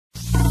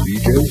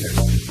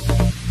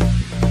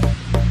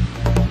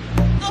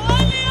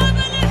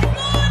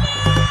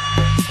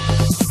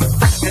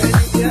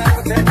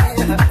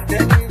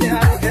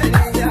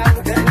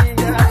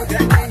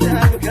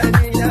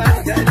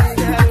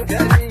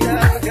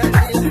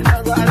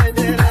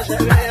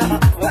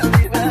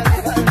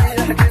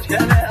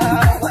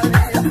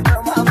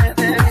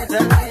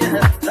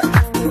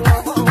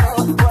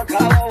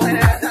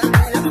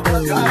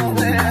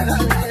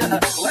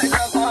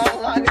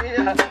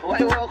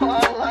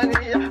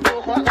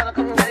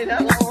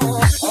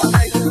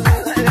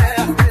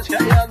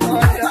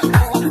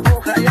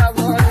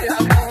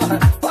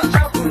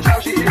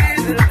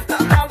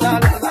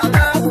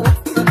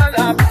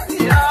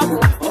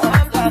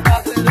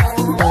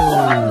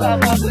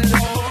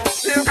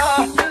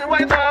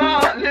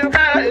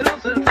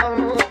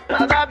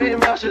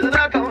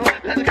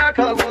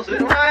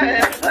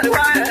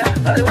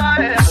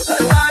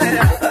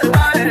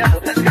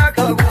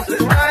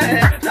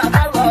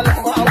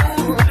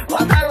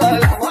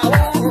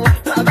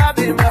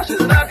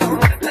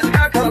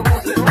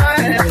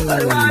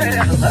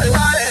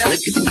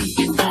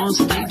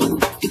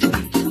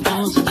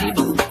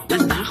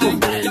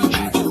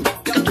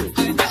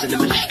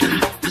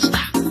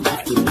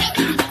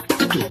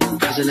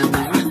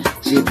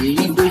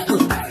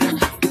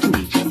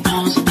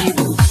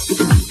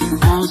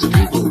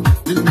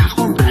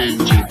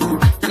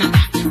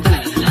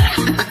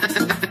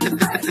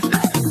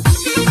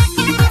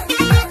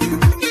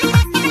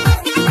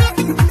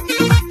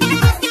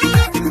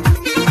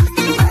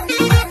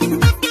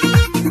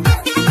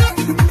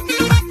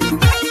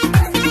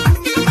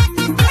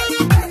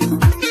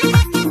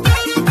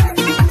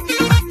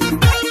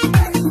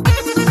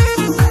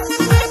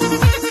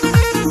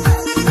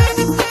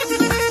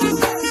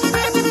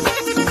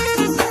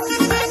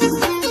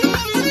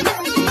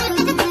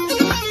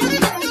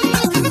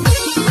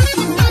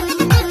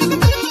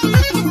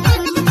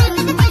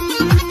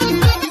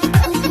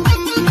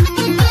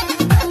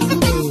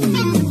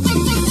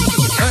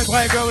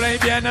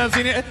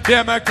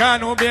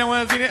بمكان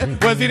وبوزير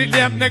وزير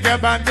اليمن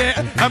قباني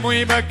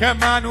هموي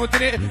بكمان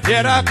وتري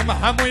يراك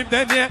محموي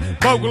بدني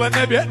فوق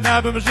النبي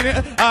ناب مجري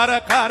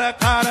عرق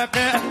عرق عرق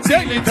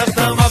سيلي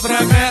تخدم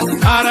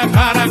مفرقه عرق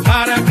عرق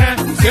عرق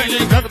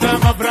سيلي تخدم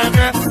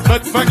مفرقه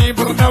فتفقي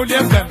برنا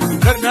واليمن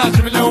درناش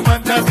من لو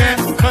منطقه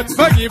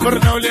فتفقي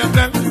برنا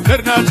واليمن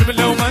درناش من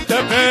لو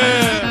منطقه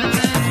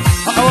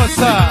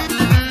اوسع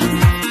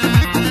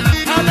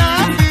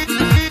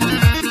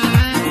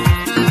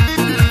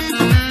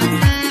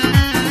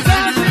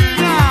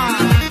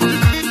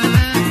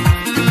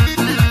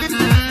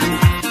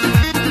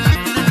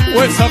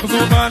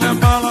وسقزو بانا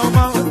مالا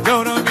ومالا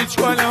قورو بيش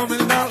ولو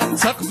من دال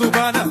سقزو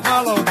بانا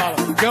مالا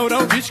ومالا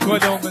قورو بيش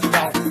ولو من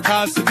دال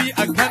خاسبي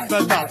أكن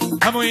بدال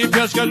هموي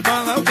بيش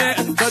قلبانا ولي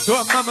تتو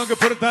أمامك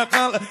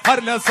برتقال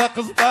هرلا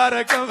سقز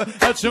باركم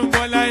أتشم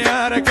ولا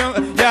ياركم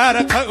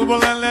يارك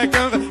قبلا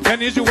لكم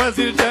كان يجي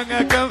وزير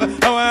جنكم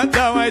أوان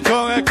داوي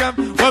توكم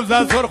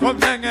وبزا صرخم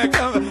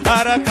جنكم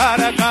هارك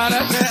هارك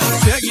هارك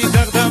سيقي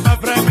تخدم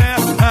أفرقه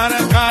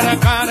هارك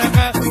هارك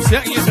هارك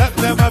سيقي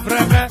تخدم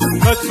أفرقه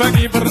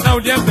فتفقي برنا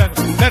واليمن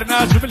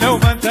درناش بلو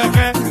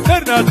منطقه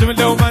درناش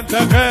بلو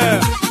منطقه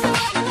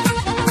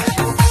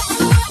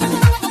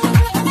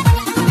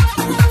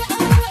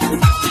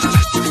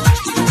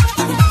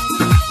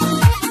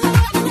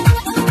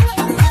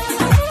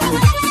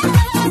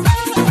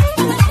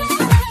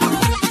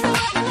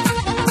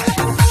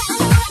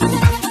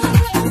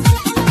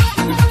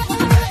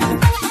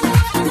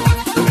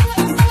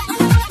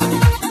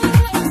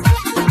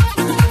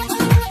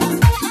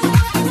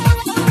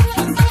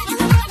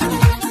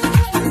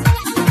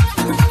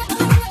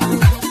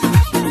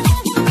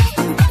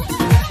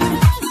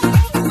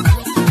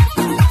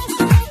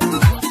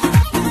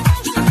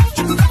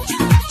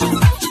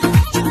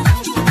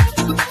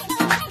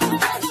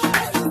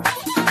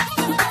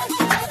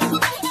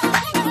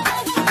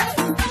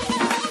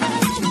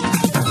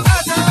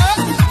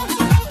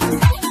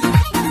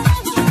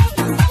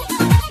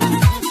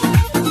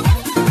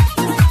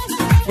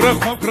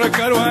فكرك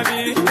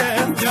أرواني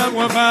يا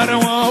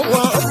مبارو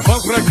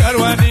فكرك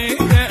أرواني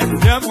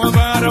يا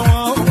مبارو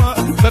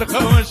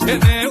سرقة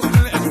وشكني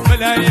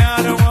بلا يا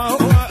رو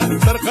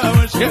سرقة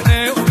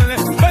وشكني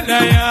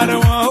بلا يا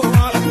رو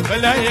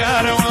بلا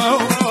يا رو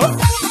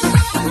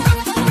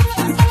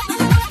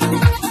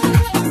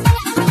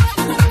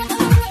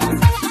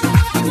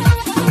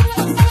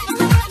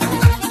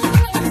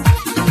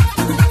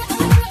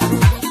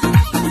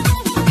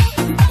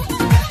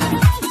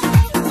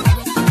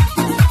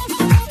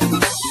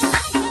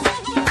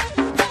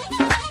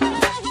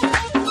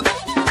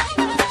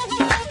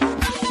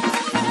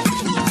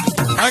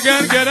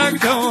أجر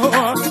قرقتو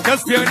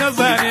كسبي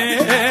ونزاني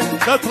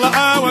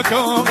تطلع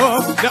وكو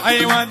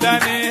لعيوان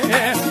داني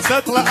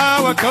تطلع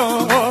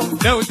وكو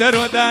لو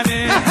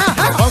دروداني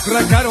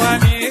بكرة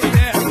كرواني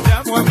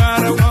يا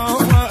مبارو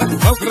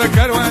بكرة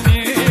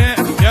كرواني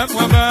يا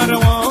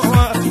مبارو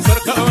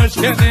سرقة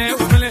وشكني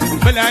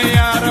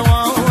بالعيار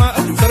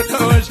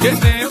سرقة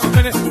وشكني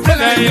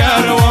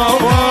بالعيار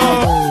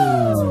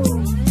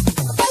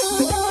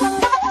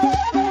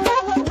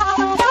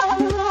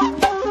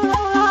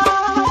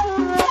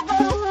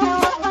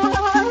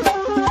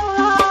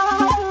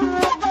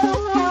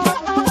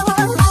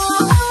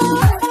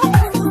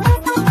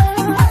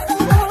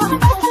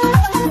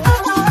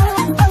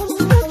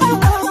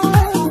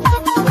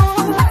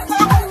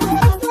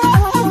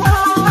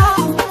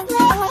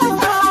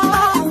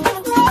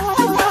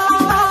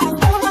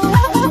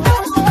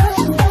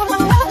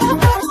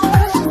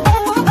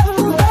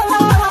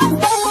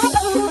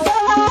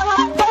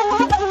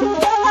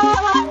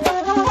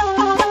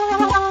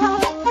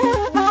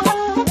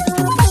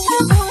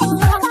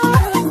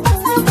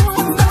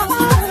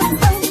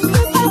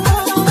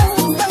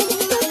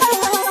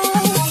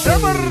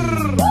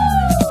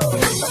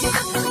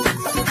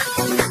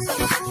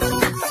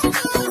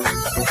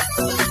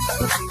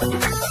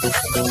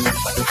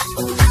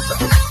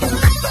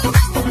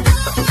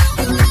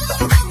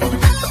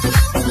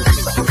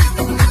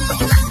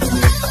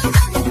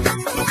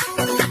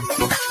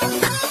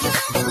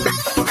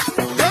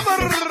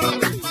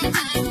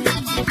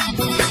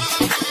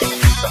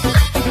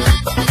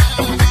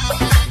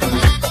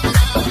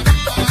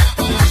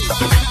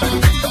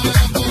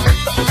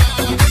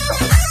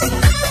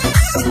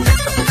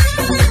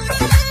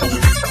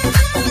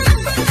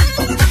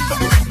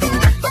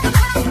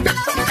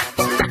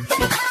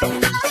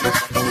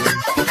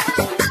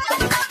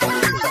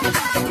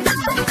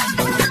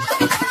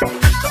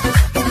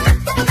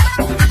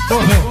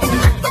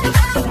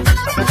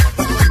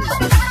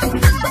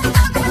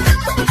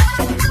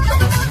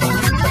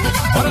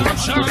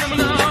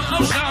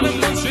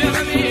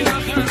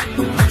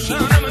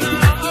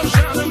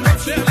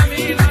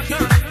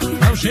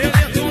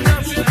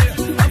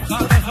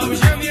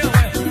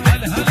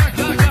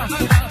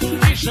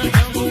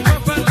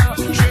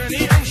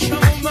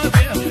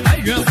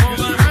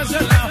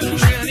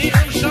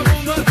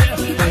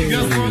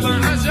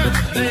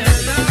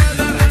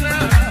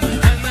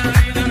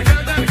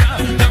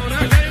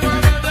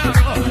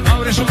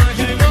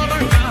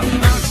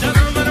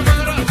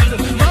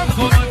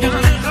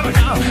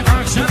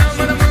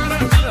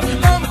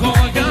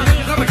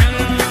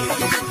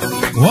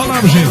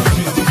بشین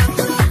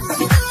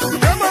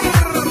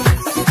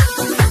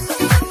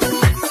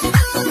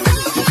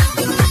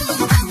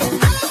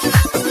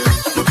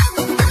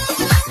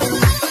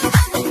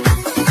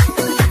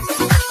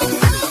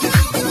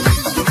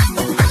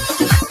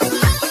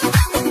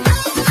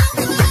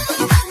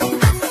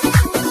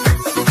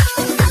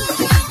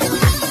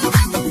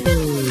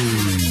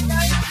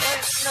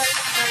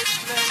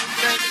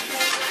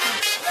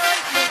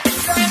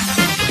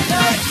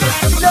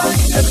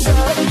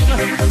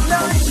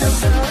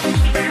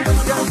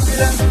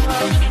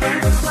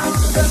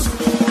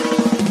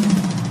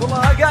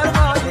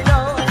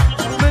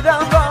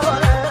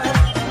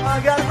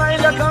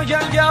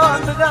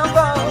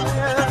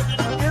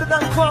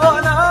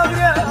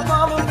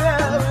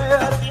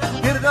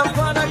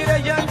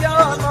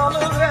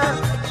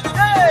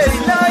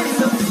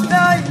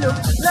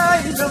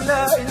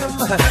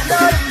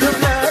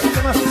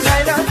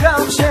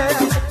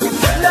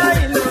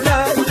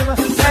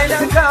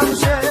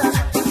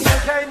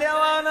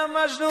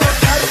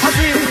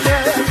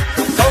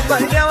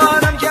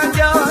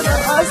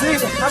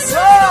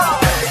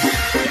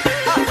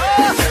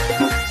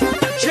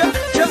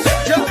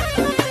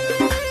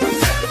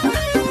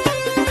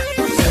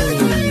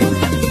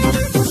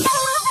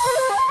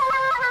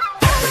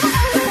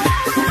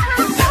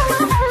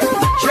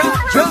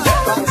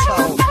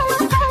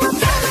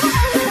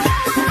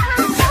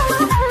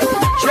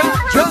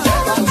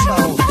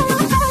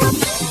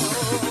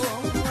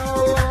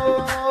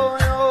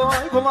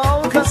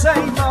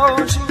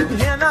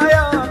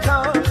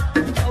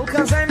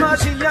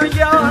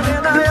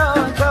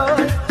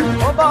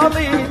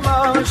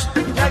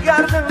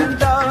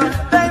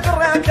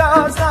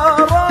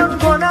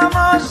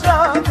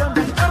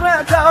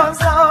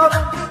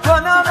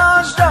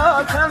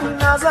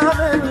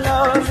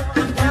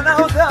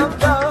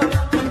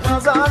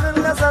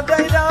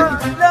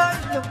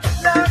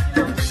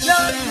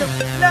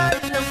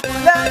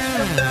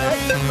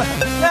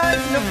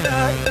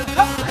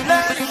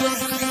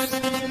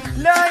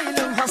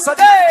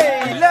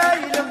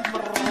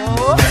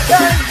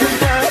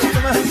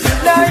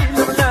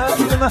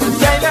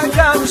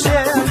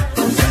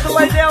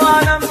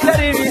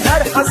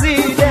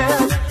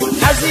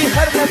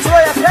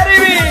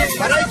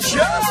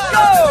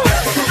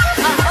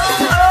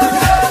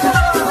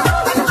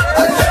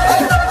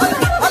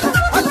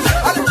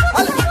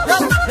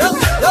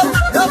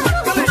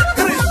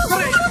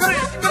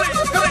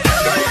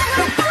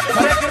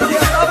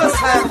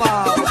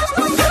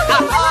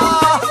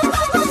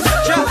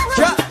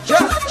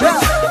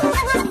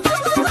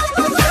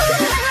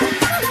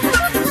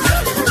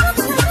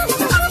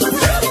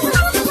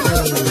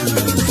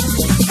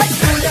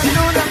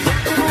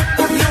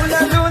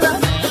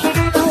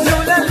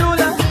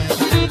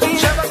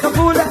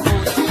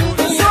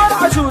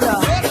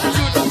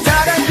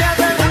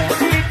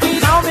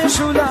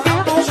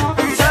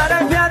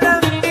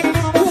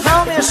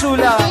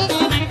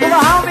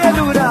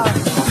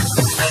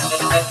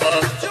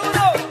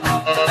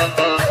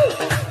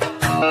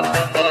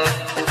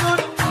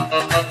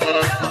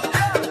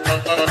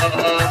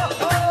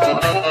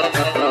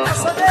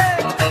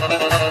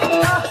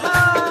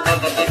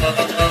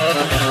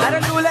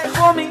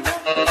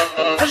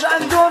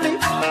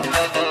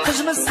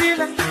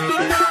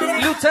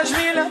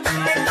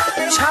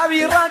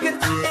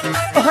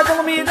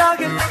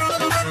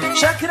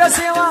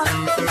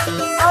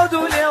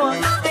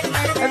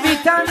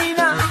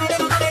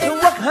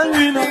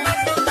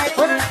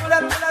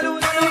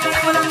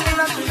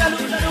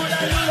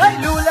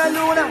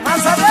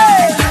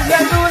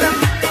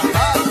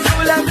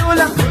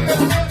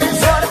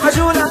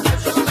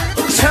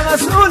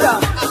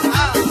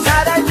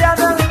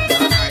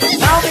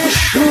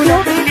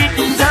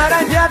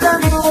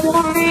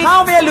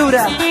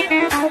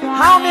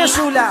How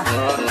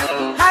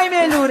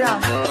me lura,